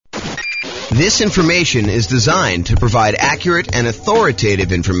This information is designed to provide accurate and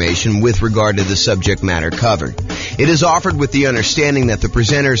authoritative information with regard to the subject matter covered. It is offered with the understanding that the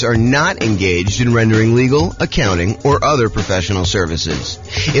presenters are not engaged in rendering legal, accounting, or other professional services.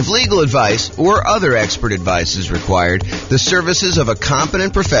 If legal advice or other expert advice is required, the services of a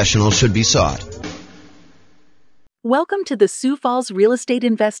competent professional should be sought. Welcome to the Sioux Falls Real Estate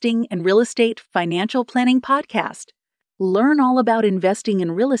Investing and Real Estate Financial Planning Podcast. Learn all about investing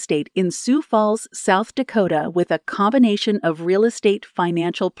in real estate in Sioux Falls, South Dakota with a combination of real estate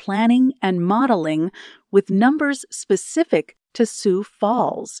financial planning and modeling with numbers specific to Sioux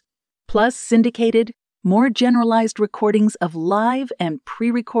Falls, plus syndicated, more generalized recordings of live and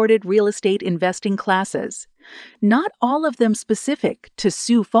pre-recorded real estate investing classes, not all of them specific to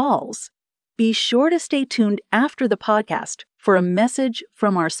Sioux Falls. Be sure to stay tuned after the podcast for a message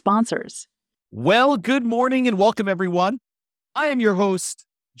from our sponsors. Well, good morning and welcome, everyone. I am your host,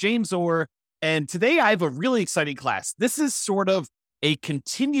 James Orr, and today I have a really exciting class. This is sort of a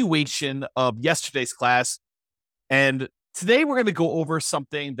continuation of yesterday's class, and today we're going to go over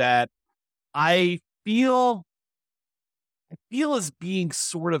something that I feel is being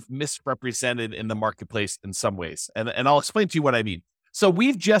sort of misrepresented in the marketplace in some ways, and I'll explain to you what I mean. So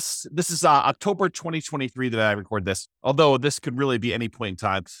this is October 2023 that I record this, although this could really be any point in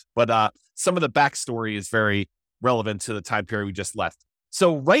time, but some of the backstory is very relevant to the time period we just left.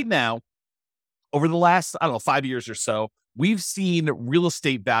 So right now, over the last, 5 years or so, we've seen real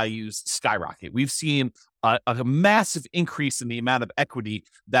estate values skyrocket. We've seen a massive increase in the amount of equity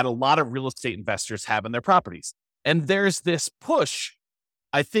that a lot of real estate investors have in their properties. And there's this push,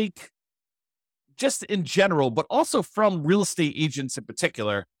 I think, just in general, but also from real estate agents in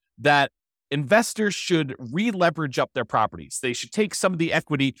particular, that investors should re-leverage up their properties. They should take some of the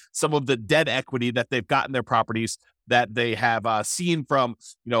equity, some of the dead equity that they've got in their properties that they have seen from,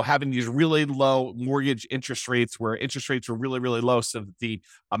 having these really low mortgage interest rates where interest rates were really, really low. So that the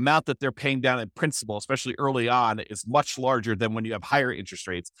amount that they're paying down in principal, especially early on, is much larger than when you have higher interest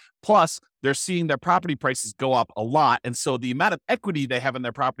rates. Plus, they're seeing their property prices go up a lot. And so the amount of equity they have in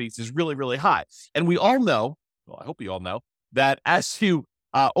their properties is really, really high. And we all know, well, I hope you all know, that as you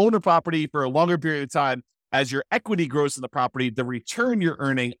own a property for a longer period of time, as your equity grows in the property, the return you're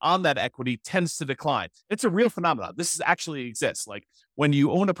earning on that equity tends to decline. It's a real phenomenon. This actually exists. Like when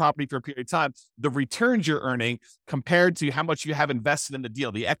you own a property for a period of time, the returns you're earning compared to how much you have invested in the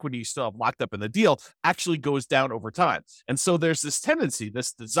deal, the equity you still have locked up in the deal, actually goes down over time. And so there's this tendency,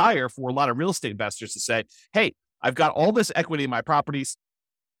 this desire for a lot of real estate investors to say, hey, I've got all this equity in my properties.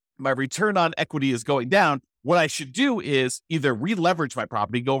 My return on equity is going down. What I should do is either re-leverage my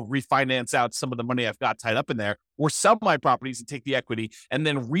property, go refinance out some of the money I've got tied up in there, or sell my properties and take the equity and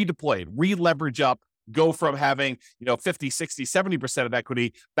then redeploy it, re-leverage up, go from having, 50, 60, 70% of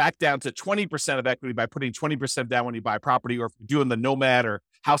equity back down to 20% of equity by putting 20% down when you buy property, or if you're doing the nomad or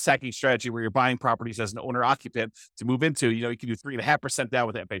house hacking strategy where you're buying properties as an owner occupant to move into, you can do 3.5% down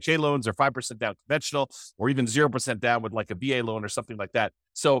with FHA loans or 5% down conventional, or even 0% down with like a VA loan or something like that.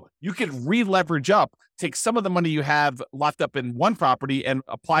 So you can re-leverage up, take some of the money you have locked up in one property and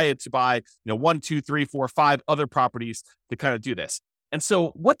apply it to buy, 1, 2, 3, 4, 5 other properties to kind of do this. And so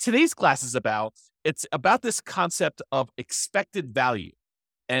what today's class is about, it's about this concept of expected value.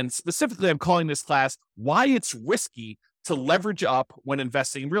 And specifically, I'm calling this class why it's risky to leverage up when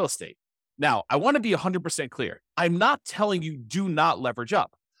investing in real estate. Now, I want to be 100% clear. I'm not telling you do not leverage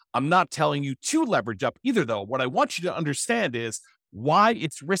up. I'm not telling you to leverage up either, though. What I want you to understand is why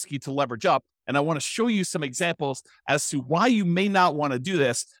it's risky to leverage up. And I want to show you some examples as to why you may not want to do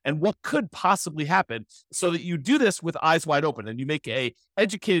this and what could possibly happen so that you do this with eyes wide open and you make a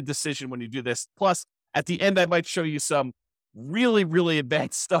educated decision when you do this. Plus, at the end, I might show you some really, really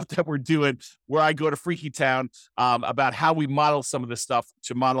advanced stuff that we're doing where I go to Freaky Town about how we model some of this stuff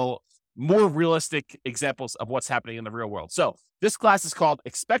to model more realistic examples of what's happening in the real world. So this class is called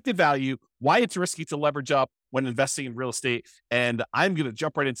Expected Value, Why It's Risky to Leverage Up when Investing in Real Estate. And I'm going to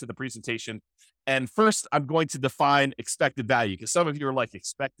jump right into the presentation. And first, I'm going to define expected value because some of you are like,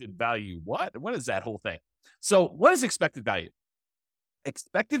 expected value, what? What is that whole thing? So what is expected value?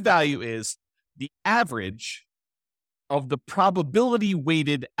 Expected value is the average of the probability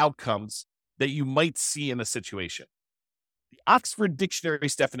weighted outcomes that you might see in a situation. The Oxford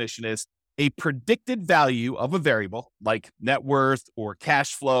Dictionary's definition is a predicted value of a variable like net worth or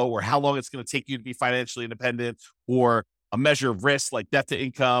cash flow or how long it's going to take you to be financially independent, or a measure of risk like debt to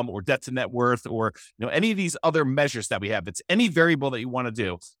income or debt to net worth, or any of these other measures that we have. It's any variable that you want to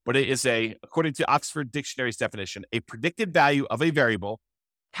do, but it is according to Oxford Dictionary's definition, a predicted value of a variable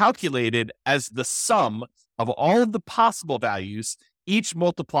calculated as the sum of all of the possible values each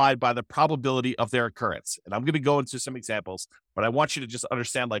multiplied by the probability of their occurrence. And I'm going to go into some examples, but I want you to just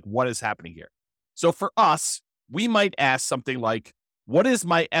understand like what is happening here. So for us, we might ask something like, what is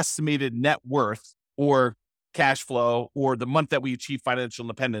my estimated net worth or cash flow or the month that we achieve financial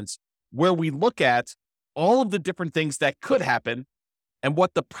independence, where we look at all of the different things that could happen and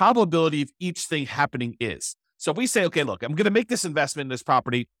what the probability of each thing happening is. So if we say, okay, look, I'm going to make this investment in this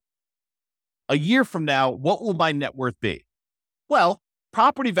property. A year from now, what will my net worth be? Well,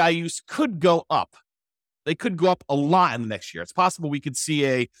 property values could go up. They could go up a lot in the next year. It's possible we could see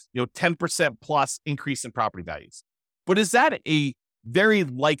a 10% plus increase in property values. But is that a very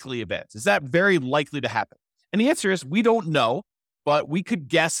likely event? Is that very likely to happen? And the answer is we don't know, but we could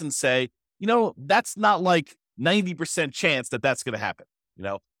guess and say, that's not like 90% chance that that's going to happen.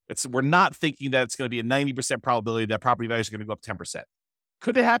 We're not thinking that it's going to be a 90% probability that property values are going to go up 10%.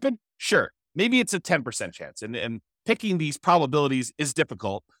 Could it happen? Sure. Maybe it's a 10% chance. And picking these probabilities is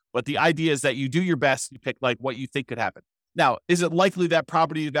difficult, but the idea is that you do your best. You pick like what you think could happen. Now, is it likely that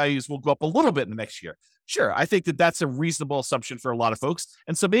property values will go up a little bit in the next year? Sure. I think that that's a reasonable assumption for a lot of folks.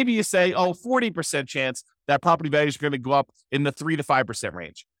 And so maybe you say, 40% chance that property values are going to go up in the 3 to 5%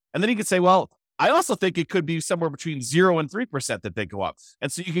 range. And then you could say, well, I also think it could be somewhere between 0 and 3% that they go up.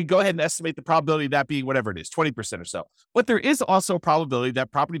 And so you can go ahead and estimate the probability of that being whatever it is, 20% or so. But there is also a probability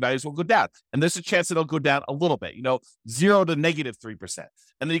that property values will go down. And there's a chance that it'll go down a little bit, 0 to negative 3%.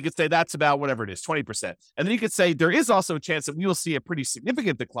 And then you could say that's about whatever it is, 20%. And then you could say there is also a chance that we will see a pretty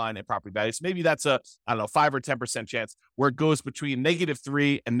significant decline in property values. Maybe that's a, 5 or 10% chance where it goes between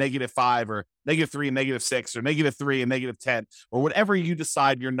 -3 and -5 or -3 and -6 or -3 and -10 or whatever you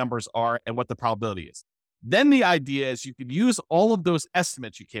decide your numbers are and what the probability is. Then the idea is you could use all of those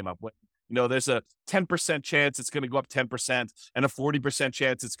estimates you came up with. There's a 10% chance it's going to go up 10% and a 40%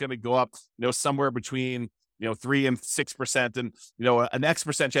 chance it's going to go up, somewhere between 3 and 6% and, an X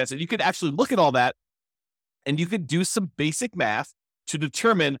percent chance. And you could actually look at all that and you could do some basic math to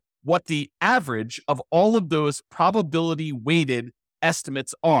determine what the average of all of those probability weighted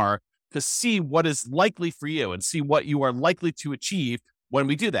estimates are to see what is likely for you and see what you are likely to achieve when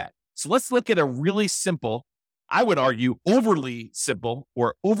we do that. So let's look at a really simple, I would argue overly simple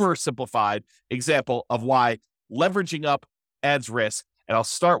or oversimplified example of why leveraging up adds risk. And I'll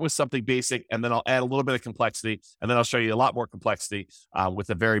start with something basic, and then I'll add a little bit of complexity, and then I'll show you a lot more complexity with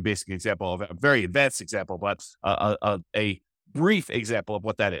a very basic example of a very advanced example, but a brief example of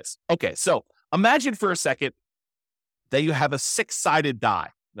what that is. Okay, so imagine for a second that you have a 6-sided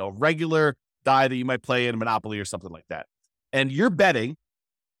die, regular die that you might play in Monopoly or something like that. And you're betting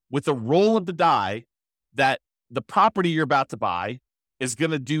with a roll of the die that the property you're about to buy is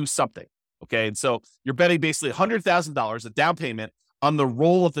going to do something. Okay, and so you're betting basically $100,000, a down payment, on the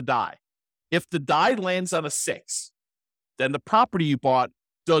roll of the die. If the die lands on a 6, then the property you bought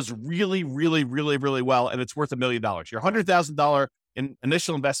does really, really, really, really well, and it's worth $1 million. Your $100,000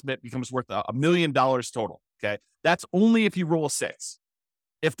 initial investment becomes worth $1 million total. Okay, that's only if you roll a 6.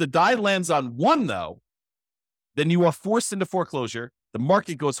 If the die lands on 1, though, then you are forced into foreclosure. The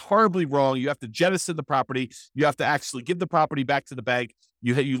market goes horribly wrong. You have to jettison the property. You have to actually give the property back to the bank.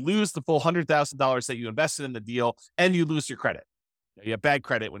 You lose the full $100,000 that you invested in the deal, and you lose your credit. You have bad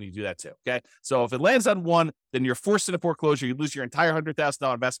credit when you do that too, okay? So if it lands on 1, then you're forced into foreclosure. You lose your entire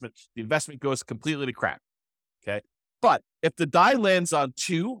 $100,000 investment. The investment goes completely to crap, okay? But if the die lands on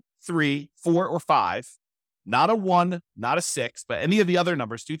 2, 3, 4, or 5, not a 1, not a 6, but any of the other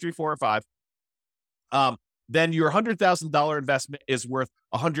numbers, 2, 3, 4, or 5, then your $100,000 investment is worth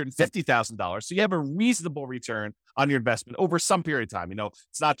 $150,000. So you have a reasonable return on your investment over some period of time.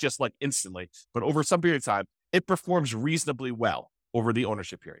 It's not just like instantly, but over some period of time, it performs reasonably well over the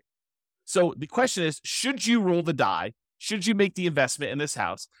ownership period. So the question is, should you roll the die? Should you make the investment in this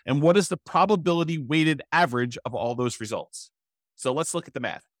house? And what is the probability weighted average of all those results? So let's look at the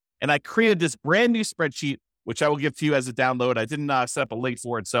math. And I created this brand new spreadsheet, which I will give to you as a download. I didn't set up a link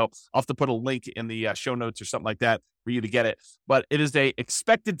for it, so I'll have to put a link in the show notes or something like that for you to get it. But it is a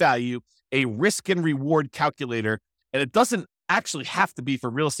expected value, a risk and reward calculator, and it doesn't actually have to be for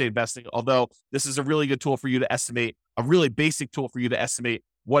real estate investing, although this is a really good tool for you to estimate, a really basic tool for you to estimate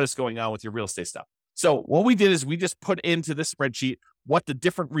what is going on with your real estate stuff. So what we did is we just put into this spreadsheet what the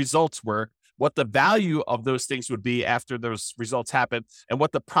different results were, what the value of those things would be after those results happen, and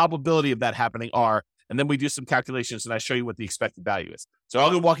what the probability of that happening are. And then we do some calculations, and I show you what the expected value is. So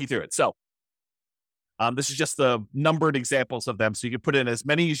I'll go walk you through it. So this is just the numbered examples of them. So you can put in as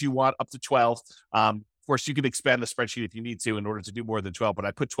many as you want, up to 12. Of course, you can expand the spreadsheet if you need to in order to do more than 12, but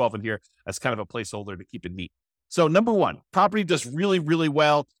I put 12 in here as kind of a placeholder to keep it neat. So number 1, property does really, really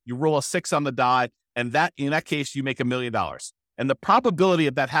well. You roll a 6 on the die, and that in that case, you make $1 million. And the probability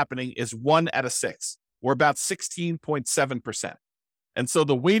of that happening is 1 out of 6, or about 16.7%. And so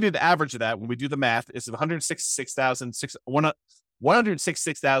the weighted average of that, when we do the math, is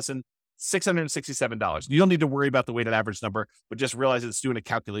 $166,667. You don't need to worry about the weighted average number, but just realize it's doing a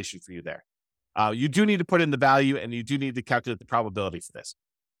calculation for you there. You do need to put in the value, and you do need to calculate the probability for this.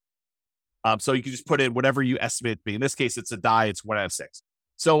 So you can just put in whatever you estimate it to be. In this case, it's a die. It's 1 out of 6.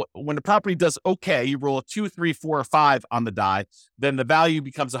 So when the property does okay, you roll a 2, 3, 4, or 5 on the die, then the value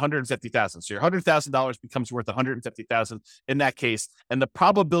becomes $150,000. So your $100,000 becomes worth $150,000 in that case. And the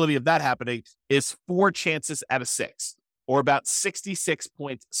probability of that happening is 4 chances out of 6, or about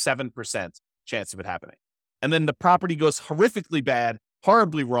 66.7% chance of it happening. And then the property goes horrifically bad,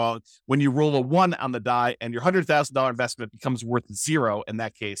 horribly wrong, when you roll a 1 on the die, and your $100,000 investment becomes worth 0 in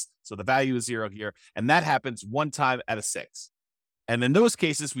that case. So the value is 0 here. And that happens 1 time out of 6. And in those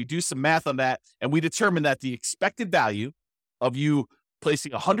cases, we do some math on that, and we determine that the expected value of you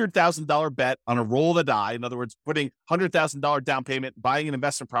placing a $100,000 bet on a roll of the die, in other words, putting $100,000 down payment, buying an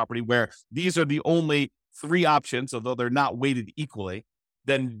investment property where these are the only 3 options, although they're not weighted equally,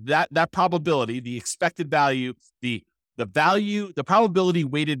 then that probability, the expected value, the probability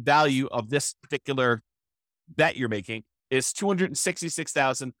weighted value of this particular bet you're making is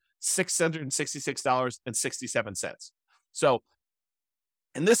 $266,666.67. So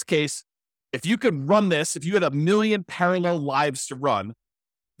in this case, if you could run this, if you had 1 million parallel lives to run,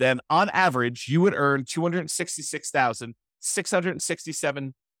 then on average, you would earn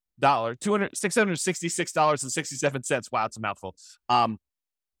 $666.67. Wow, it's a mouthful. On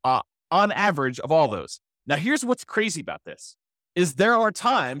average of all those. Now, here's what's crazy about this is there are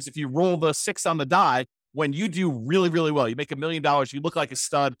times if you roll the 6 on the die when you do really, really well, you make $1 million, you look like a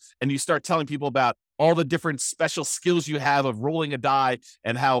stud, and you start telling people about all the different special skills you have of rolling a die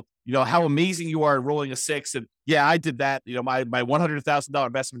and how amazing you are at rolling a 6. And yeah, I did that. My $100,000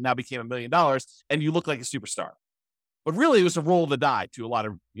 investment now became $1 million, and you look like a superstar. But really, it was a roll of the die to a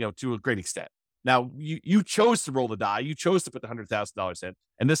great extent. Now, you chose to roll the die. You chose to put the $100,000 in.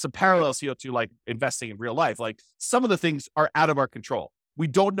 And this is a parallel to like investing in real life. Like some of the things are out of our control. We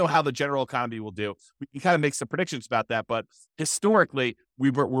don't know how the general economy will do. We can kind of make some predictions about that. But historically,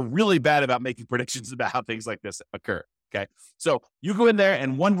 we're really bad about making predictions about how things like this occur. Okay. So you go in there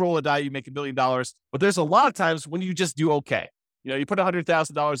and one roll of die, you make $1 million. But there's a lot of times when you just do okay. You put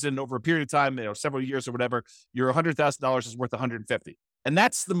 $100,000 in over a period of time, several years or whatever, your $100,000 is worth $150,000. And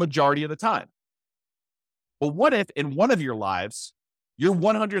that's the majority of the time. But what if in one of your lives, your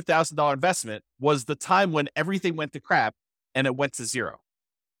 $100,000 investment was the time when everything went to crap and it went to 0?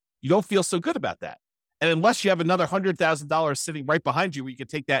 You don't feel so good about that. And unless you have another $100,000 sitting right behind you where you can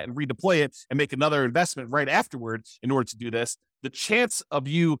take that and redeploy it and make another investment right afterward in order to do this, the chance of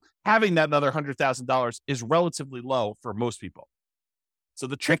you having that another $100,000 is relatively low for most people. So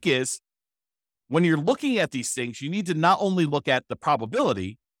the trick is when you're looking at these things, you need to not only look at the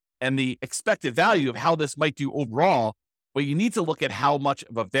probability and the expected value of how this might do overall, but you need to look at how much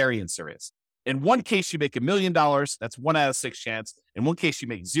of a variance there is. In one case, you make $1 million. That's 1 out of 6 chance. In one case, you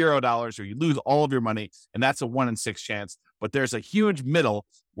make $0 or you lose all of your money, and that's a 1 in 6 chance. But there's a huge middle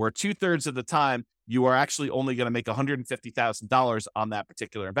where 2/3 of the time, you are actually only going to make $150,000 on that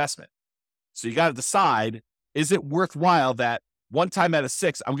particular investment. So you got to decide, is it worthwhile that 1 time out of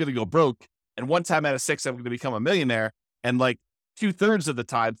 6, I'm going to go broke, and 1 time out of 6, I'm going to become a millionaire, and like 2/3 of the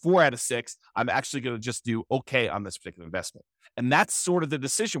time, 4 out of 6, I'm actually going to just do okay on this particular investment. And that's sort of the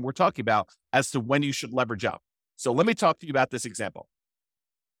decision we're talking about as to when you should leverage up. So let me talk to you about this example.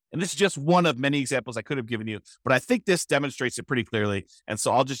 And this is just one of many examples I could have given you, but I think this demonstrates it pretty clearly. And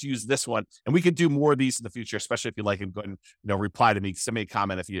so I'll just use this one, and we could do more of these in the future, especially if you like them. Go ahead and reply to me, send me a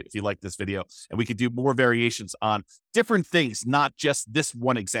comment if you like this video, and we could do more variations on different things, not just this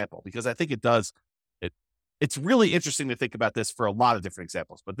one example, because I think it's really interesting to think about this for a lot of different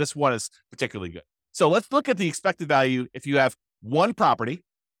examples, but this one is particularly good. So let's look at the expected value. If you have one property,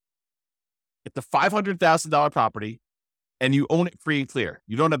 it's a $500,000 property, and you own it free and clear.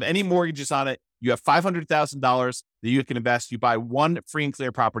 You don't have any mortgages on it. You have $500,000 that you can invest. You buy one free and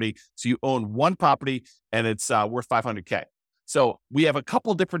clear property. So you own one property, and it's worth $500K. So we have a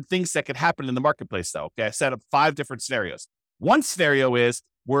couple different things that could happen in the marketplace, though. Okay, I set up 5 different scenarios. One scenario is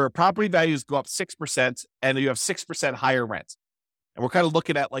where property values go up 6% and you have 6% higher rent. And we're kind of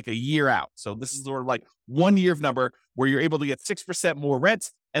looking at like a year out. So this is sort of like 1 year of number where you're able to get 6% more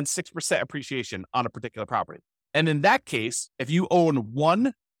rent and 6% appreciation on a particular property. And in that case, if you own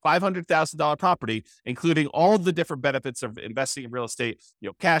one $500,000 property, including all of the different benefits of investing in real estate,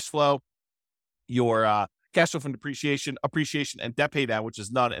 cash flow, your cash flow from depreciation, appreciation, and debt pay down, which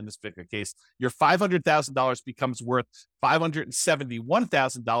is none in this particular case, your $500,000 becomes worth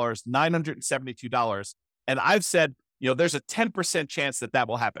 $571,000, $972. And I've said, there's a 10% chance that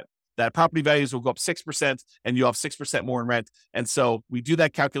will happen, that property values will go up 6% and you'll have 6% more in rent. And so we do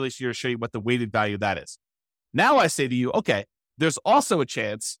that calculation here to show you what the weighted value of that is. Now I say to you, okay, there's also a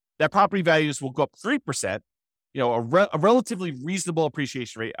chance that property values will go up 3%, a relatively reasonable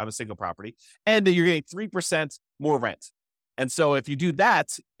appreciation rate on a single property, and that you're getting 3% more rent. And so if you do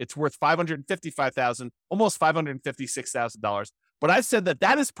that, it's worth $555,000, almost $556,000. But I've said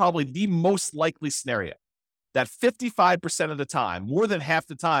that is probably the most likely scenario, that 55% of the time, more than half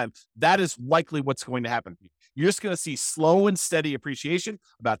the time, that is likely what's going to happen. You're just going to see slow and steady appreciation,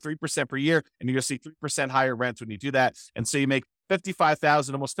 about 3% per year, and you're going to see 3% higher rents when you do that. And so you make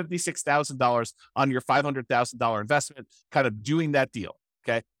 $55,000, almost $56,000 on your $500,000 investment, kind of doing that deal.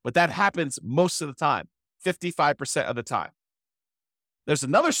 Okay. But that happens most of the time, 55% of the time. There's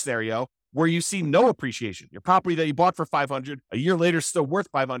another scenario where you see no appreciation. Your property that you bought for $500, a year later is still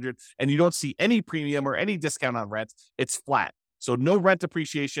worth $500, and you don't see any premium or any discount on rent. It's flat. So no rent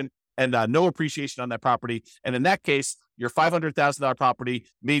appreciation and no appreciation on that property. And in that case, your $500,000 property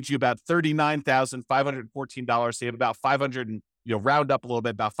made you about $39,514. So you have about round up a little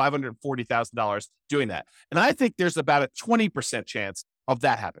bit, about $540,000 doing that. And I think there's about a 20% chance of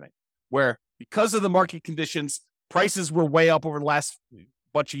that happening, where because of the market conditions, prices were way up over the last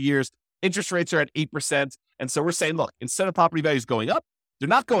bunch of years. Interest rates are at 8%. And so we're saying, look, instead of property values going up, they're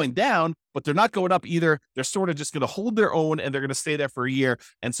not going down, but they're not going up either. They're sort of just going to hold their own, and they're going to stay there for a year.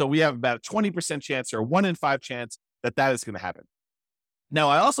 And so we have about a 20% chance, or a 1 in 5 chance that is going to happen. Now,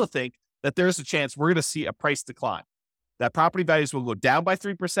 I also think that there's a chance we're going to see a price decline, that property values will go down by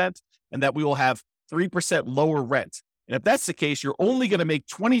 3%, and that we will have 3% lower rent. And if that's the case, you're only going to make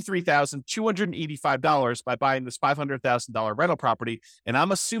 $23,285 by buying this $500,000 rental property. And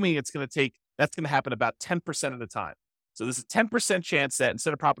I'm assuming that's going to happen about 10% of the time. So there's a 10% chance that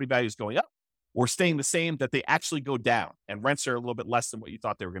instead of property values going up or staying the same, that they actually go down, and rents are a little bit less than what you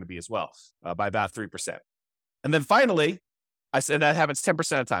thought they were going to be as well, by about 3%. And then finally, I said that happens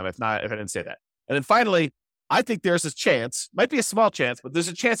 10% of the time, if I didn't say that. And then finally, I think there's a chance, might be a small chance, but there's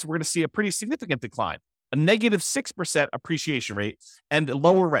a chance we're going to see a pretty significant decline, a negative 6% appreciation rate and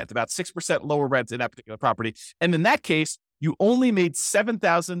lower rent, about 6% lower rent in that particular property. And in that case, you only made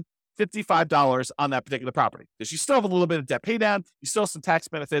 $7,055 on that particular property, because you still have a little bit of debt pay down, you still have some tax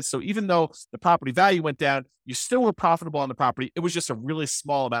benefits. So even though the property value went down, you still were profitable on the property. It was just a really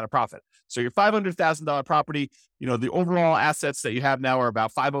small amount of profit. So your $500,000 property, the overall assets that you have now are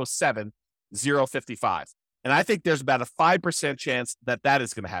about $507,055. And I think there's about a 5% chance that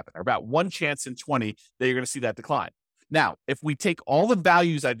is going to happen, or about 1 chance in 20 that you're going to see that decline. Now, if we take all the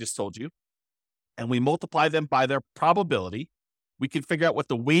values I just told you and we multiply them by their probability, we can figure out what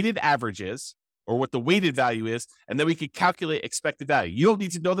the weighted average is, or what the weighted value is, and then we can calculate expected value. You don't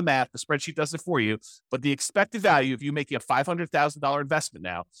need to know the math. The spreadsheet does it for you. But the expected value, if you're making a $500,000 investment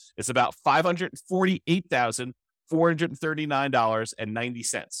now, is about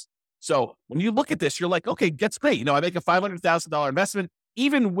 $548,439.90. So when you look at this, you're like, okay, that's great. I make a $500,000 investment,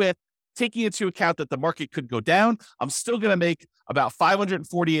 even with taking into account that the market could go down, I'm still going to make about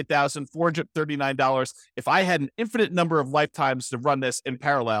 $548,439 if I had an infinite number of lifetimes to run this in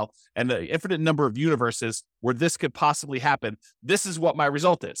parallel, and an infinite number of universes where this could possibly happen. This is what my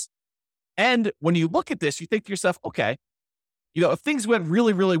result is. And when you look at this, you think to yourself, okay, if things went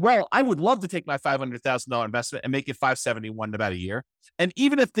really, really well, I would love to take my $500,000 investment and make it $571 in about a year. And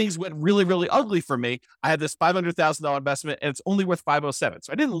even if things went really, really ugly for me, I had this $500,000 investment and it's only worth $507.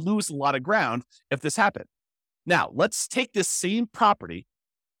 So I didn't lose a lot of ground if this happened. Now, let's take this same property,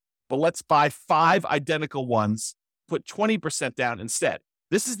 but let's buy 5 identical ones, put 20% down instead.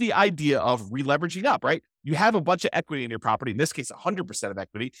 This is the idea of releveraging up, right? You have a bunch of equity in your property, in this case, 100% of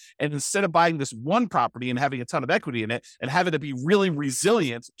equity. And instead of buying this one property and having a ton of equity in it and having to be really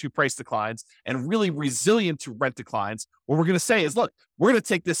resilient to price declines and really resilient to rent declines, what we're going to say is, look, we're going to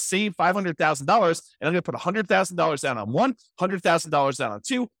take this same $500,000 and I'm going to put $100,000 down on 1, $100,000 down on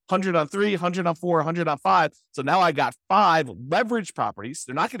 2, 100 on 3, 100 on 4, 100 on 5. So now I got 5 leverage properties.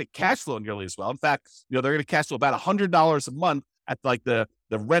 They're not going to cash flow nearly as well. In fact, they're going to cash flow about $100 a month at like the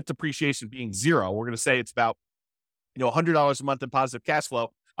rent appreciation being 0. We're going to say it's about, $100 a month in positive cash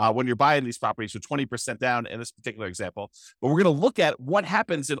flow when you're buying these properties, so 20% down in this particular example. But we're going to look at what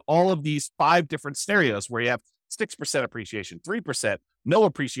happens in all of these 5 different scenarios where you have 6% appreciation, 3%, no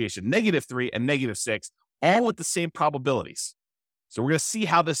appreciation, -3, and -6, all with the same probabilities. So we're going to see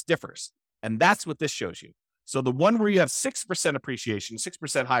how this differs. And that's what this shows you. So the one where you have 6% appreciation,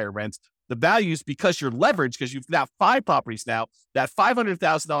 6% higher rent, the values, because you're leveraged, because you've got 5 properties now, that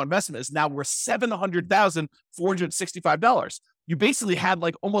 $500,000 investment is now worth $700,465. You basically had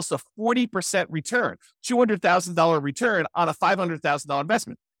like almost a 40% return, $200,000 return on a $500,000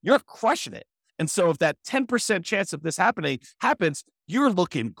 investment. You're crushing it. And so if that 10% chance of this happens, you're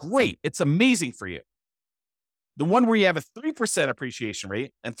looking great. It's amazing for you. The one where you have a 3% appreciation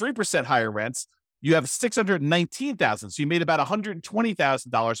rate and 3% higher rents, you have $619,000. So you made about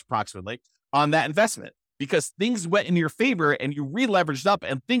 $120,000 approximately on that investment because things went in your favor and you re-leveraged up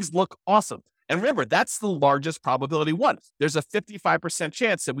and things look awesome. And remember, that's the largest probability one. There's a 55%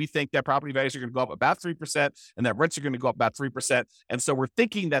 chance that we think that property values are going to go up about 3% and that rents are going to go up about 3%. And so we're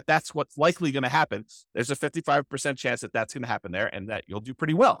thinking that that's what's likely going to happen. There's a 55% chance that that's going to happen there and that you'll do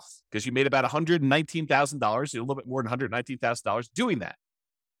pretty well because you made about $119,000, a little bit more than $119,000 doing that.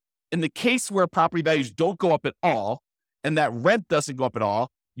 In the case where property values don't go up at all and that rent doesn't go up at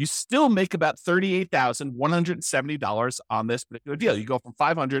all, you still make about $38,170 on this particular deal. You go from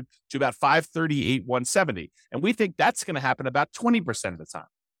 $500 to about $538,170. And we think that's going to happen about 20% of the time.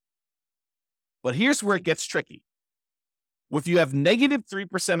 But here's where it gets tricky. If you have negative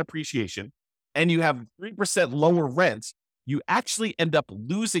 3% appreciation and you have 3% lower rent, you actually end up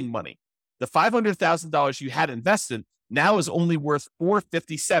losing money. The $500,000 you had invested now is only worth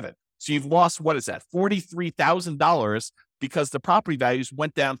 $457,000. So you've lost, what is that? $43,000 because the property values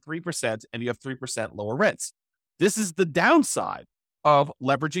went down 3% and you have 3% lower rents. This is the downside of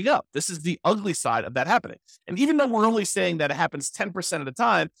leveraging up. This is the ugly side of that happening. And even though we're only saying that it happens 10% of the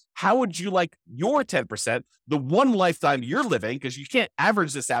time, how would you like your 10%, the one lifetime you're living, because you can't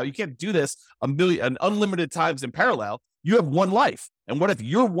average this out. You can't do this an unlimited times in parallel. You have one life. And what if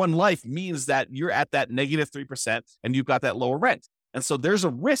your one life means that you're at that negative 3% and you've got that lower rent? And so there's a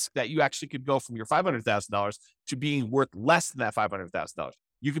risk that you actually could go from your $500,000 to being worth less than that $500,000.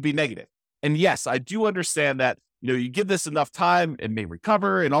 You could be negative. And yes, I do understand that, you give this enough time, it may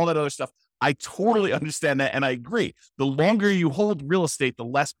recover and all that other stuff. I totally understand that. And I agree. The longer you hold real estate, the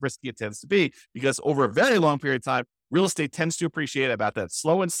less risky it tends to be because over a very long period of time, real estate tends to appreciate about that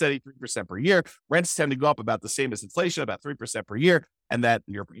slow and steady 3% per year. Rents tend to go up about the same as inflation, about 3% per year. And that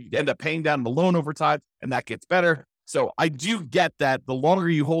you end up paying down the loan over time and that gets better. So I do get that the longer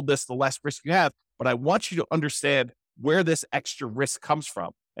you hold this, the less risk you have, but I want you to understand where this extra risk comes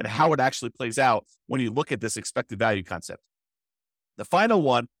from and how it actually plays out when you look at this expected value concept. The final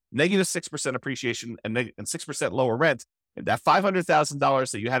one, negative 6% appreciation and 6% lower rent, and that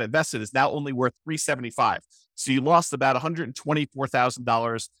 $500,000 that you had invested is now only worth $375,000. So you lost about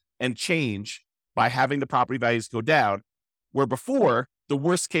 $124,000 and change by having the property values go down, where before, the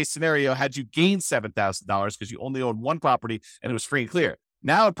worst case scenario had you gain $7,000 because you only owned one property and it was free and clear.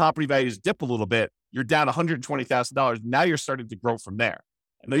 Now property values dip a little bit, you're down $120,000. Now you're starting to grow from there.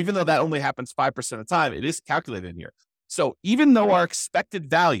 And even though that only happens 5% of the time, it is calculated in here. So even though our expected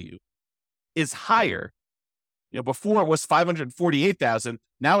value is higher, before it was $548,000,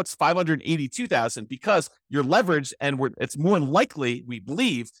 now it's $582,000 because you're leveraged and it's more likely, we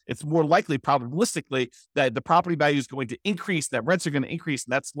believe, it's more likely probabilistically that the property value is going to increase, that rents are going to increase,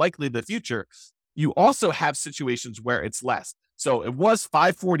 and that's likely the future. You also have situations where it's less. So it was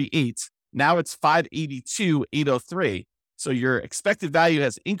 $548, now it's $582,803. So your expected value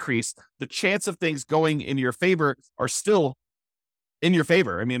has increased. The chance of things going in your favor are still in your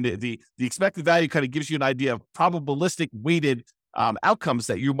favor. I mean, the expected value kind of gives you an idea of probabilistic weighted outcomes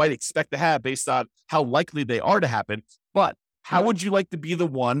that you might expect to have based on how likely they are to happen. But how would you like to be the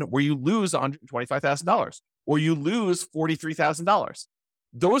one where you lose $125,000 or you lose $43,000?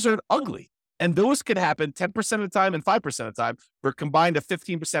 Those are ugly. And those could happen 10% of the time and 5% of the time for combined of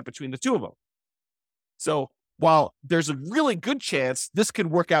 15% between the two of them. So while there's a really good chance this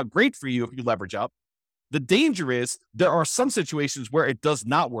could work out great for you if you leverage up, the danger is there are some situations where it does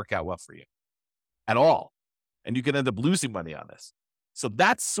not work out well for you at all. And you can end up losing money on this. So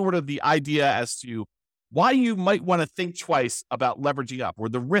that's sort of the idea as to why you might want to think twice about leveraging up or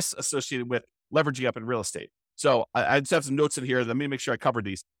the risks associated with leveraging up in real estate. So I just have some notes in here. Let me make sure I covered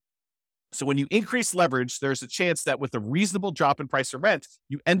these. So when you increase leverage, there's a chance that with a reasonable drop in price or rent,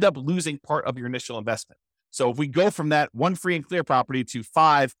 you end up losing part of your initial investment. So if we go from that one free and clear property to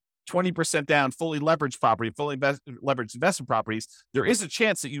 20% down, fully leveraged property, leveraged investment properties, there is a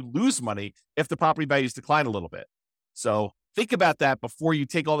chance that you lose money if the property values decline a little bit. So think about that before you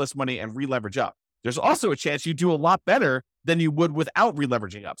take all this money and re-leverage up. There's also a chance you do a lot better than you would without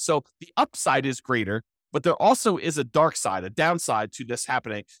re-leveraging up. So the upside is greater, but there also is a dark side, a downside to this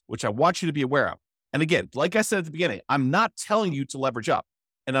happening, which I want you to be aware of. And again, like I said at the beginning, I'm not telling you to leverage up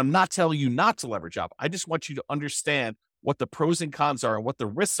and I'm not telling you not to leverage up. I just want you to understand what the pros and cons are and what the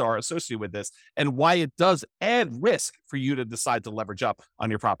risks are associated with this and why it does add risk for you to decide to leverage up on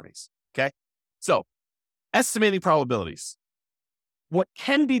your properties. Okay. So estimating probabilities. What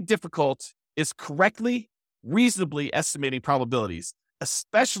can be difficult is correctly, reasonably estimating probabilities,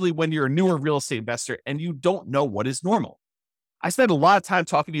 especially when you're a newer real estate investor and you don't know what is normal. I spend a lot of time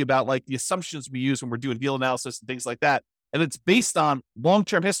talking to you about like the assumptions we use when we're doing deal analysis and things like that. And it's based on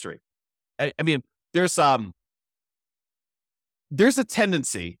long-term history. I mean, there's a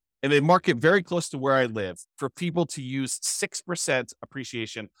tendency in a market very close to where I live for people to use 6%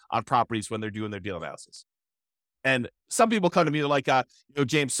 appreciation on properties when they're doing their deal analysis. And some people come to me like,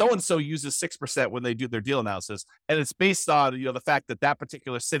 James, so-and-so uses 6% when they do their deal analysis. And it's based on, the fact that that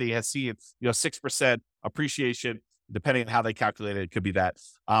particular city has seen, 6% appreciation, depending on how they calculate it, it could be that,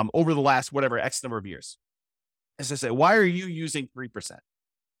 over the last, whatever, X number of years. As I say, why are you using 3%?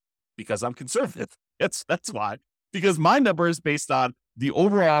 Because I'm conservative. That's why. Because my number is based on the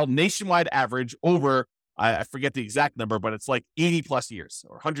overall nationwide average over, I forget the exact number, but it's like 80 plus years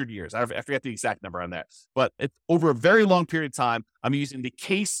or 100 years. I forget the exact number on that. But it's over a very long period of time. I'm using the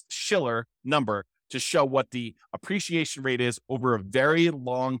Case-Shiller number to show what the appreciation rate is over a very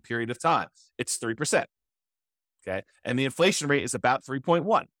long period of time. It's 3%. Okay. And the inflation rate is about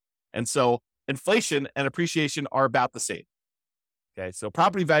 3.1. And so inflation and appreciation are about the same. Okay. So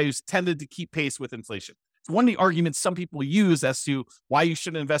property values tended to keep pace with inflation. It's one of the arguments some people use as to why you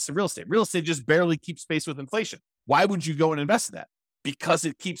shouldn't invest in real estate. Real estate just barely keeps pace with inflation. Why would you go and invest in that? Because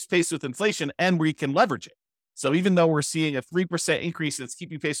it keeps pace with inflation and we can leverage it. So even though we're seeing a 3% increase that's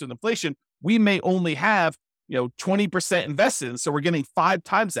keeping pace with inflation, we may only have 20% invested in. So we're getting 5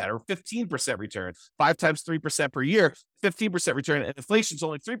 times that or 15% return, 5 times 3% per year, 15% return, and inflation is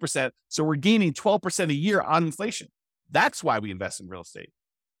only 3%. So we're gaining 12% a year on inflation. That's why we invest in real estate.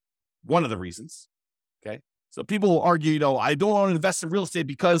 One of the reasons. Okay. So people will argue, I don't want to invest in real estate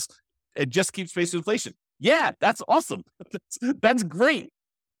because it just keeps pace with inflation. Yeah, that's awesome. That's great.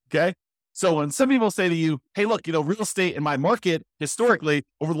 Okay. So when some people say to you, hey, look, real estate in my market historically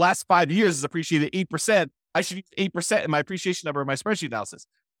over the last 5 years has appreciated 8%. I should use 8% in my appreciation number in my spreadsheet analysis.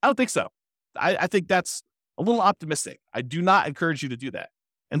 I don't think so. I think that's a little optimistic. I do not encourage you to do that.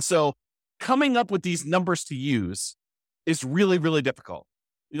 And so coming up with these numbers to use is really, really difficult.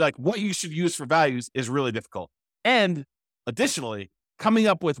 Like what you should use for values is really difficult. And additionally, coming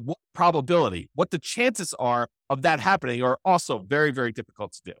up with what probability, what the chances are of that happening are also very, very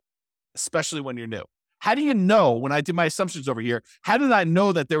difficult to do, especially when you're new. How do you know, when I did my assumptions over here, how did I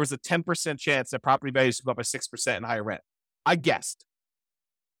know that there was a 10% chance that property values would go up by 6% in higher rent? I guessed.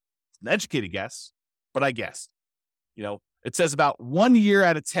 It's an educated guess, but I guessed. It says about 1 year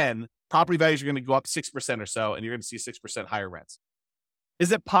out of 10, property values are going to go up 6% or so, and you're going to see 6% higher rents.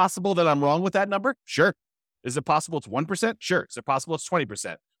 Is it possible that I'm wrong with that number? Sure. Is it possible it's 1%? Sure. Is it possible it's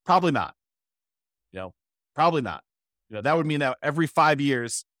 20%? Probably not. Probably not. That would mean that every 5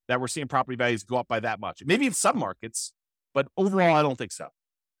 years that we're seeing property values go up by that much. Maybe in some markets, but overall, I don't think so.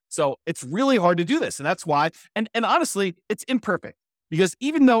 So it's really hard to do this. And that's why, and honestly, it's imperfect because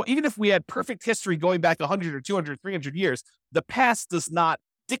even if we had perfect history going back 100 or 200, 300 years, the past does not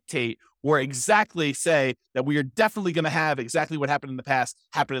dictate or exactly say that we are definitely going to have exactly what happened in the past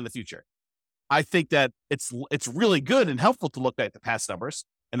happen in the future. I think that it's really good and helpful to look at the past numbers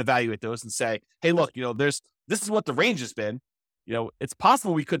and evaluate those and say, hey, look, this is what the range has been. It's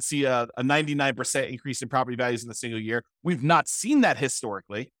possible we could see a 99% increase in property values in a single year. We've not seen that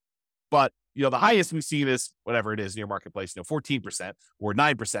historically, but the highest we've seen is whatever it is in your marketplace, 14% or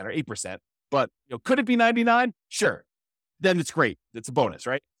 9% or 8%. But could it be 99? Sure. Then it's great. It's a bonus,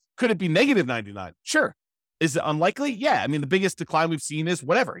 right? Could it be negative 99? Sure. Is it unlikely? Yeah. I mean, the biggest decline we've seen is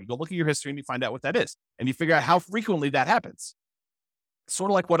whatever. You go look at your history and you find out what that is, and you figure out how frequently that happens.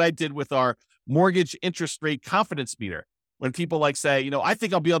 Sort of like what I did with our mortgage interest rate confidence meter. When people say, I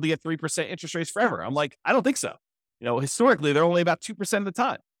think I'll be able to get 3% interest rates forever. I'm like, I don't think so. Historically, they're only about 2% of the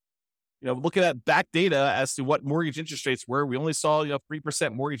time. Looking at back data as to what mortgage interest rates were, we only saw,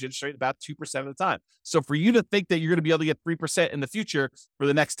 3% mortgage interest rate about 2% of the time. So for you to think that you're going to be able to get 3% in the future for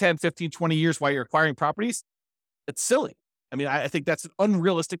the next 10, 15, 20 years while you're acquiring properties, it's silly. I mean, I think that's an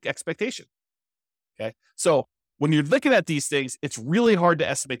unrealistic expectation. Okay. So when you're looking at these things, it's really hard to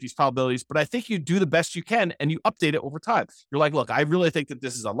estimate these probabilities, but I think you do the best you can and you update it over time. You're like, look, I really think that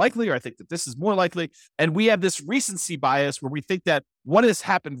this is unlikely, or I think that this is more likely. And we have this recency bias where we think that what has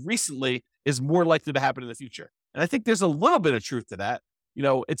happened recently is more likely to happen in the future. And I think there's a little bit of truth to that.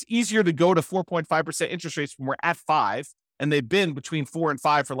 It's easier to go to 4.5% interest rates when we're at 5, and they've been between 4 and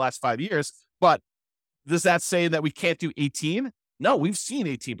 5 for the last 5 years. But does that say that we can't do 18? No, we've seen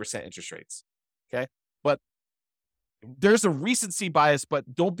 18% interest rates. Okay. But there's a recency bias,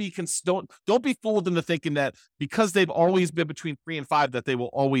 but don't be fooled into thinking that because they've always been between 3 and 5, that they will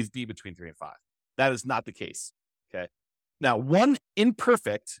always be between 3 and 5. That is not the case. Okay. Now,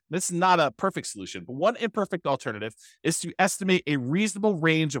 this is not a perfect solution, but one imperfect alternative is to estimate a reasonable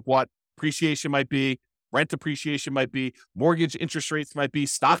range of what appreciation might be, rent appreciation might be, mortgage interest rates might be,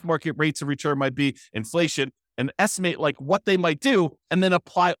 stock market rates of return might be, inflation, and estimate like what they might do, and then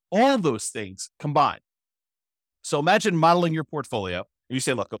apply all those things combined. So imagine modeling your portfolio, and you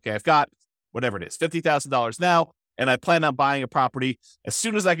say, look, okay, I've got whatever it is, $50,000 now, and I plan on buying a property as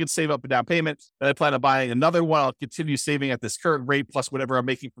soon as I can save up a down payment. Then I plan on buying another one. I'll continue saving at this current rate plus whatever I'm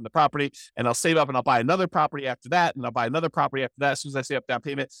making from the property, and I'll save up and I'll buy another property after that, and I'll buy another property after that as soon as I save up down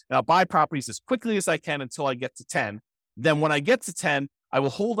payment, and I'll buy properties as quickly as I can until I get to 10. Then when I get to 10, I will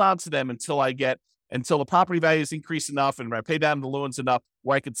hold on to them until the property values increase enough and I pay down the loans enough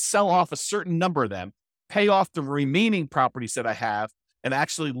where I could sell off a certain number of them, pay off the remaining properties that I have, and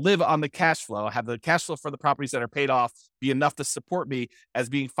actually live on the cash flow, have the cash flow for the properties that are paid off be enough to support me as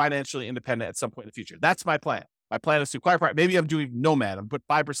being financially independent at some point in the future. That's my plan. My plan is to acquire property. Maybe I'm doing nomad. I'm put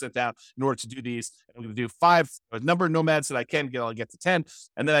 5% down in order to do these. I'm going to do a number of nomads that I can get. I'll get to 10,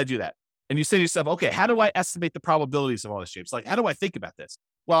 and then I do that. And you say to yourself, okay, how do I estimate the probabilities of all this, James? Like, how do I think about this?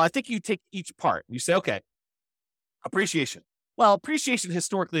 Well, I think you take each part. You say, okay, appreciation. Well, appreciation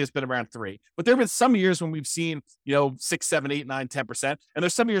historically has been around 3, but there have been some years when we've seen, 6, 7, 8, 9, 10%. And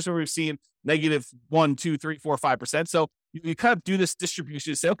there's some years where we've seen negative 1, 2, 3, 4, 5%. So you kind of do this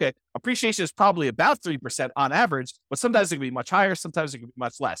distribution to say, okay, appreciation is probably about 3% on average, but sometimes it can be much higher. Sometimes it can be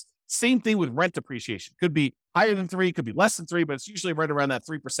much less. Same thing with rent appreciation. Could be higher than 3, could be less than 3, but it's usually right around that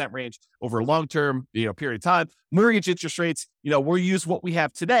 3% range over a long-term, period of time. Mortgage interest rates, we'll use what we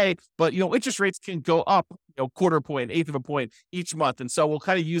have today, but, interest rates can go up, quarter point, eighth of a point each month. And so we'll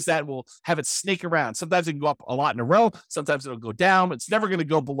kind of use that. We'll have it snake around. Sometimes it can go up a lot in a row. Sometimes it'll go down. It's never going to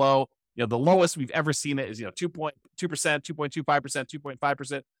go below, the lowest we've ever seen it is, 2.2%, 2.25%,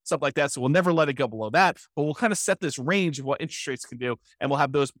 2.5%, something like that. So we'll never let it go below that, but we'll kind of set this range of what interest rates can do, and we'll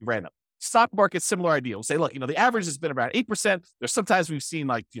have those be random. Stock market, similar idea. We'll say, look, the average has been about 8%. There's sometimes we've seen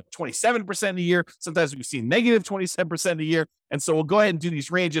 27% a year. Sometimes we've seen negative 27% a year. And so we'll go ahead and do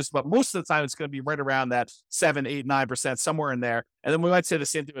these ranges, but most of the time it's going to be right around that 7, 8, 9%, somewhere in there. And then we might say the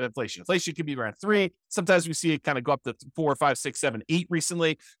same thing with inflation. Inflation can be around 3. Sometimes we see it kind of go up to 4, 5, 6, 7, 8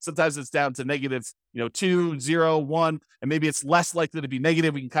 recently. Sometimes it's down to negative, 2, 0, 1, and maybe it's less likely to be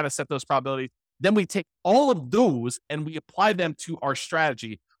negative. We can kind of set those probabilities. Then we take all of those and we apply them to our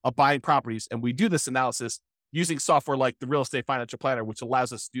strategy of buying properties. And we do this analysis using software like the Real Estate Financial Planner, which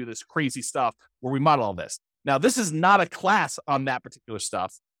allows us to do this crazy stuff where we model all this. Now, this is not a class on that particular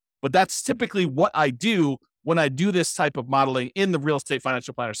stuff, but that's typically what I do when I do this type of modeling in the Real Estate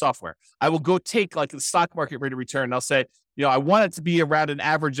Financial Planner software. I will go take like the stock market rate of return, and I'll say, I want it to be around an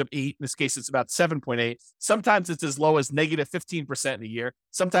average of 8. In this case, it's about 7.8. Sometimes it's as low as negative 15% in a year.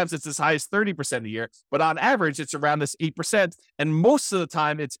 Sometimes it's as high as 30% a year. But on average, it's around this 8%. And most of the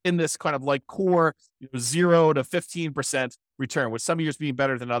time, it's in this kind of like core 0 to 15% return, with some years being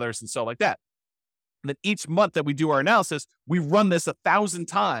better than others and so like that. And then each month that we do our analysis, we run this 1,000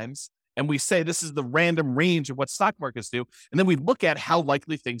 times. And we say, this is the random range of what stock markets do. And then we look at how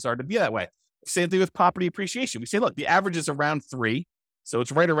likely things are to be that way. Same thing with property appreciation. We say, look, the average is around 3. So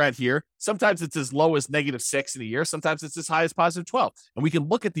it's right around here. Sometimes it's as low as negative 6 in a year. Sometimes it's as high as positive 12. And we can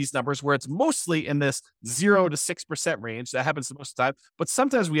look at these numbers where it's mostly in this 0 to 6% range. That happens most of the time. But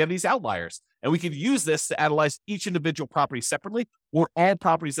sometimes we have these outliers. And we can use this to analyze each individual property separately, or all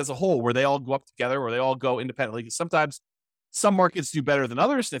properties as a whole, where they all go up together or they all go independently. Because sometimes some markets do better than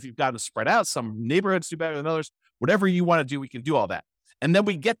others. And if you've got them spread out, some neighborhoods do better than others. Whatever you want to do, we can do all that. And then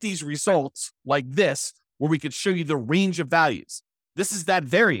we get these results like this, where we could show you the range of values. This is that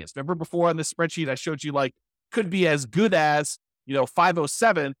variance. Remember before on this spreadsheet, I showed you could be as good as,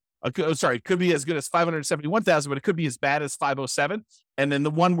 507. Could be as good as 571,000, but it could be as bad as 507. And then the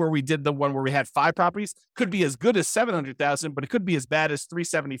one where we had 5 properties could be as good as 700,000, but it could be as bad as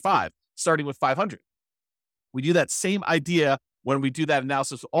 375, starting with 500. We do that same idea when we do that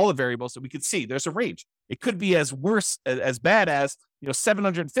analysis with all the variables, so we can see there's a range. It could be as bad as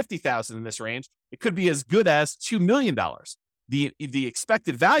 750,000 in this range. It could be as good as $2 million. The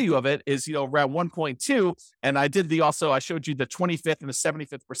expected value of it is around 1.2. And I showed you the 25th and the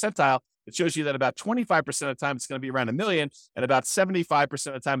 75th percentile. It shows you that about 25% of the time it's going to be around $1 million, and about 75%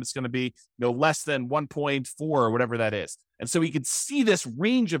 of the time it's going to be less than 1.4 or whatever that is. And so we can see this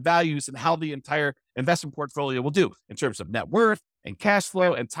range of values and how the entire investment portfolio will do in terms of net worth and cash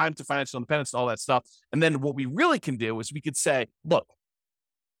flow and time to financial independence and all that stuff. And then what we really can do is we could say, look,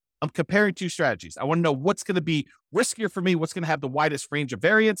 I'm comparing two strategies. I want to know what's going to be riskier for me, what's going to have the widest range of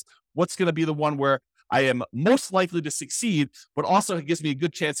variance, what's going to be the one where I am most likely to succeed, but also it gives me a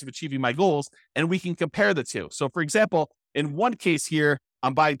good chance of achieving my goals. And we can compare the two. So for example, in one case here,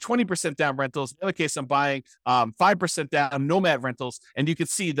 I'm buying 20% down rentals. In the other case, I'm buying 5% down Nomad rentals. And you can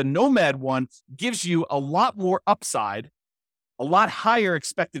see the Nomad one gives you a lot more upside, a lot higher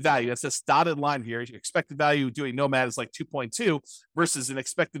expected value. That's this dotted line here. Your expected value doing Nomad is like 2.2 versus an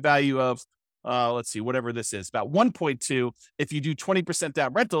expected value of, let's see, whatever this is, about 1.2 if you do 20%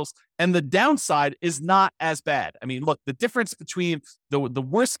 down rentals. And the downside is not as bad. I mean, look, the difference between the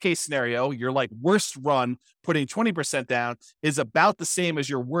worst case scenario, your like worst run putting 20% down is about the same as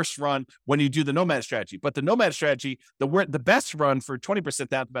your worst run when you do the Nomad strategy. But the Nomad strategy, the best run for 20%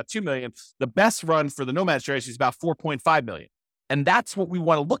 down is about 2 million. The best run for the Nomad strategy is about 4.5 million. And that's what we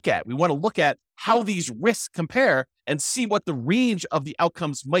want to look at. We want to look at how these risks compare and see what the range of the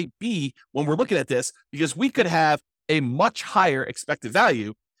outcomes might be when we're looking at this, because we could have a much higher expected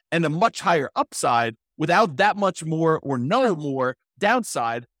value and a much higher upside without that much more or no more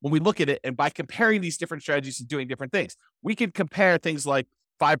downside when we look at it. And by comparing these different strategies and doing different things, we can compare things like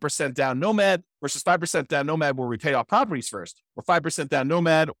 5% down Nomad versus 5% down Nomad where we pay off properties first, or 5% down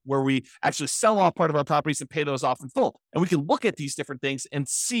Nomad where we actually sell off part of our properties and pay those off in full. And we can look at these different things and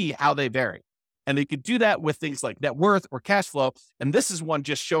see how they vary. And they could do that with things like net worth or cash flow. And this is one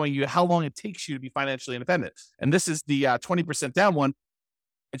just showing you how long it takes you to be financially independent. And this is the 20% down one.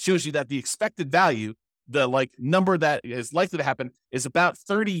 It shows you that the expected value, the like number that is likely to happen, is about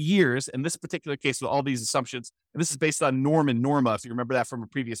 30 years in this particular case with all these assumptions. And this is based on Norm and Norma, if you remember that from a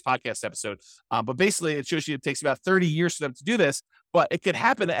previous podcast episode. But basically, it shows you it takes about 30 years for them to do this, but it could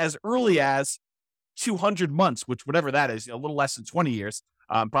happen as early as 200 months, which whatever that is, a little less than 20 years,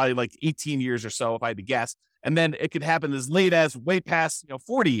 probably like 18 years or so, if I had to guess. And then it could happen as late as way past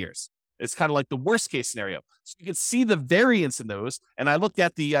 40 years. It's kind of like the worst case scenario. So you can see the variance in those. And I looked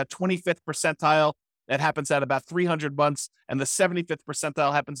at the 25th percentile. That happens at about 300 months, and the 75th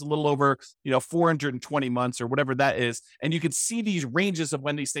percentile happens a little over, 420 months or whatever that is. And you can see these ranges of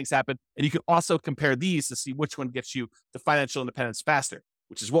when these things happen, and you can also compare these to see which one gets you to financial independence faster,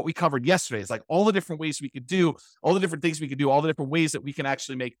 which is what we covered yesterday. It's like all the different ways we could do, all the different things we could do, all the different ways that we can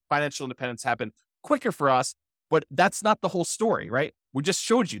actually make financial independence happen quicker for us. But that's not the whole story, right? We just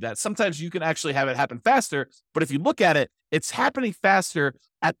showed you that sometimes you can actually have it happen faster, but if you look at it, it's happening faster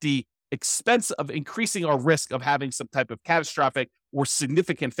at the expense of increasing our risk of having some type of catastrophic or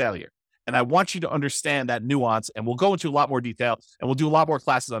significant failure. And I want you to understand that nuance, and we'll go into a lot more detail and we'll do a lot more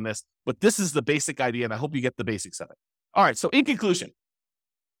classes on this, but this is the basic idea, and I hope you get the basics of it. All right. So in conclusion,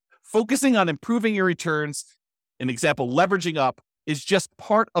 focusing on improving your returns, an example, leveraging up, is just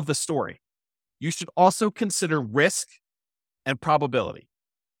part of the story. You should also consider risk and probability.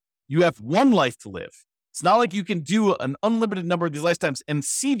 You have one life to live. It's not like you can do an unlimited number of these lifetimes and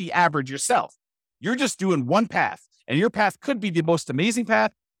see the average yourself. You're just doing one path, and your path could be the most amazing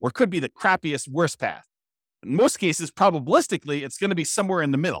path or could be the crappiest, worst path. In most cases, probabilistically, it's going to be somewhere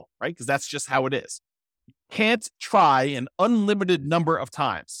in the middle, right? Because that's just how it is. You can't try an unlimited number of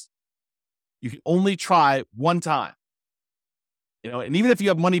times. You can only try one time. And even if you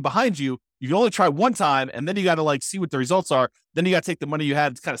have money behind you, you can only try one time, and then you got to see what the results are. Then you got to take the money you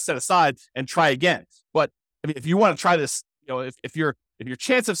had kind of set aside and try again. But I mean, if you want to try this, if your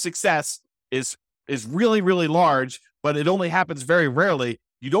chance of success is really, really large, but it only happens very rarely,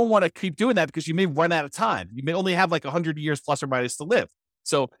 you don't want to keep doing that because you may run out of time. You may only have 100 years plus or minus to live.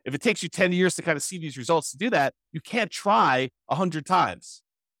 So if it takes you 10 years to kind of see these results to do that, you can't try 100 times.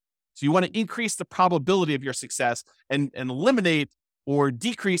 So you want to increase the probability of your success and eliminate or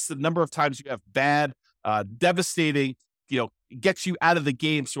decrease the number of times you have bad, devastating, gets you out of the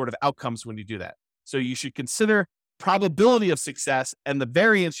game sort of outcomes when you do that. So you should consider probability of success and the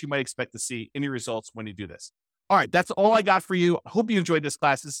variance you might expect to see in your results when you do this. All right, that's all I got for you. I hope you enjoyed this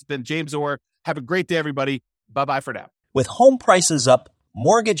class. This has been James Orr. Have a great day, everybody. Bye-bye for now. With home prices up,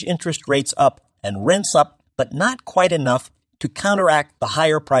 mortgage interest rates up, and rents up, but not quite enough to counteract the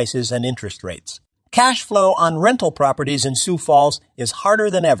higher prices and interest rates. Cash flow on rental properties in Sioux Falls is harder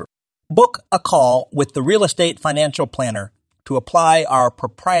than ever. Book a call with the Real Estate Financial Planner to apply our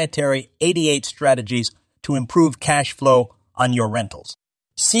proprietary 88 strategies to improve cash flow on your rentals.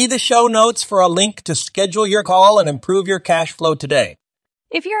 See the show notes for a link to schedule your call and improve your cash flow today.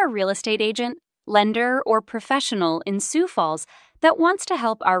 If you're a real estate agent, lender, or professional in Sioux Falls that wants to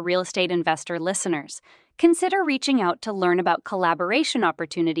help our real estate investor listeners, consider reaching out to learn about collaboration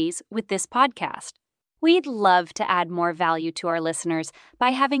opportunities with this podcast. We'd love to add more value to our listeners by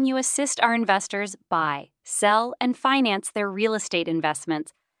having you assist our investors buy, sell, and finance their real estate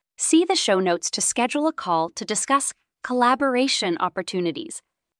investments. See the show notes to schedule a call to discuss collaboration opportunities.